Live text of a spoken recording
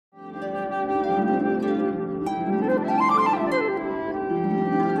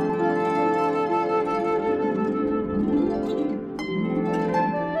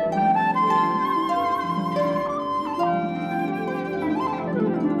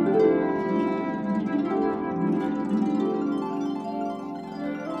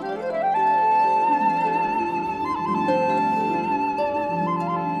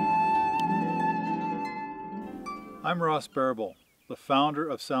I'm Ross Barable, the founder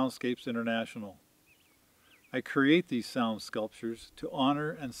of Soundscapes International. I create these sound sculptures to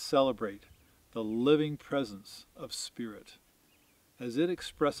honor and celebrate the living presence of spirit as it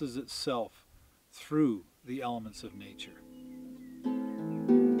expresses itself through the elements of nature.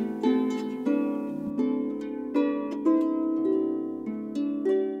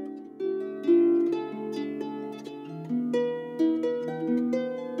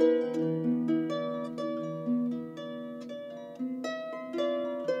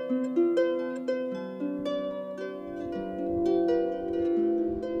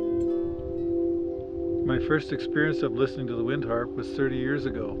 My first experience of listening to the wind harp was 30 years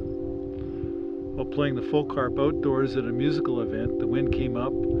ago. While playing the folk harp outdoors at a musical event, the wind came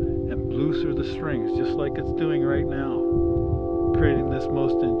up and blew through the strings just like it's doing right now, creating this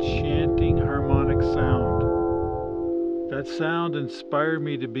most enchanting harmonic sound. That sound inspired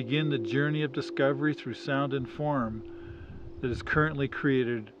me to begin the journey of discovery through sound and form that has currently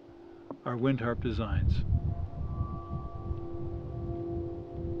created our wind harp designs.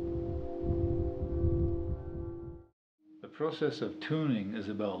 The process of tuning is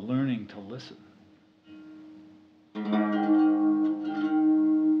about learning to listen.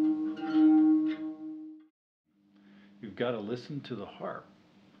 You've got to listen to the harp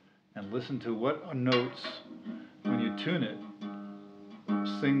and listen to what notes, when you tune it,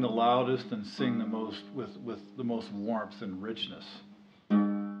 sing the loudest and sing the most with the most warmth and richness.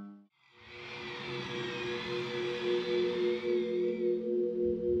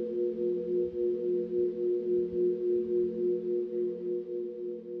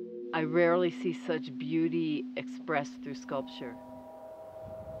 I rarely see such beauty expressed through sculpture.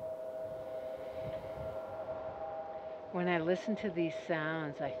 When I listen to these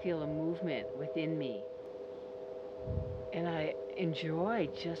sounds, I feel a movement within me. And I enjoy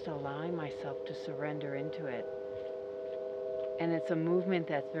just allowing myself to surrender into it. And it's a movement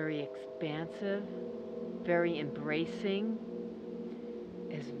that's very expansive, very embracing,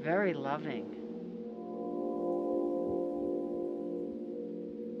 is very loving.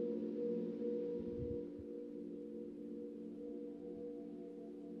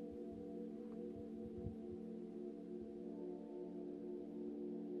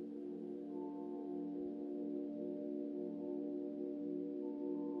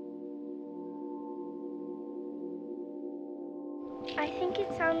 I think it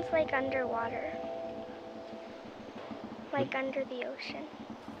sounds like underwater, like under the ocean.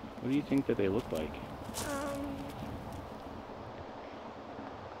 What do you think that they look like?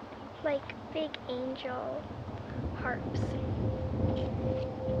 Like big angel harps.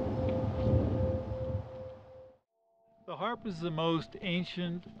 The harp is the most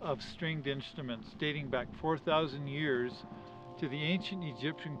ancient of stringed instruments, dating back 4,000 years to the ancient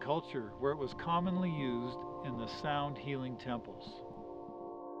Egyptian culture, where it was commonly used in the sound healing temples.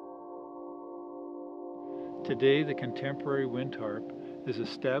 Today, the contemporary wind harp is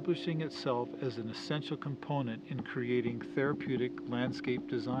establishing itself as an essential component in creating therapeutic landscape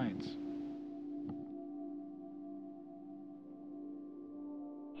designs.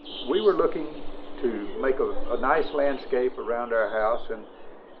 We were looking to make a nice landscape around our house, and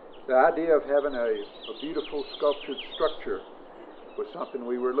the idea of having a beautiful sculptured structure was something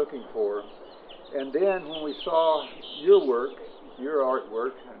we were looking for. And then when we saw your work, your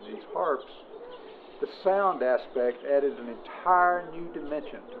artwork, and these harps, the sound aspect added an entire new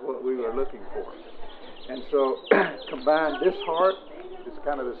dimension to what we were looking for. And so combine this harp as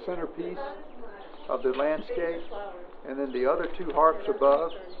kind of the centerpiece of the landscape, and then the other two harps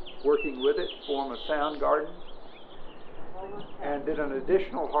above working with it form a sound garden, and then an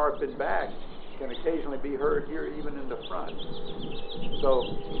additional harp in back can occasionally be heard here even in the front. So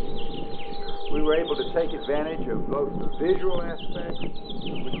we were able to take advantage of both the visual aspect,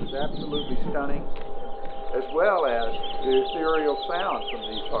 which was absolutely stunning, as well as the ethereal sound from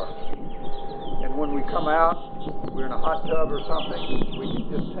these harps. And when we come out, we're in a hot tub or something, we can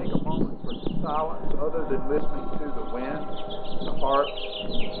just take a moment for silence other than listening to the wind, the harps,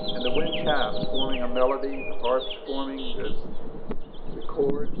 and the wind chimes forming a melody, the harps forming the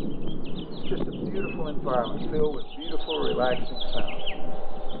chords. It's just a beautiful environment filled with beautiful, relaxing sound.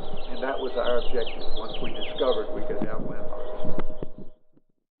 And that was our objective once we discovered we could have wind harps.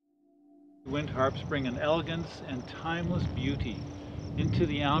 Wind harps bring an elegance and timeless beauty into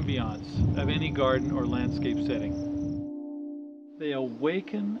the ambiance of any garden or landscape setting. They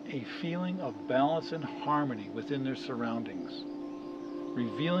awaken a feeling of balance and harmony within their surroundings,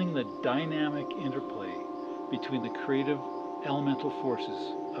 revealing the dynamic interplay between the creative elemental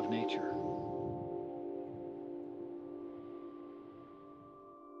forces of nature.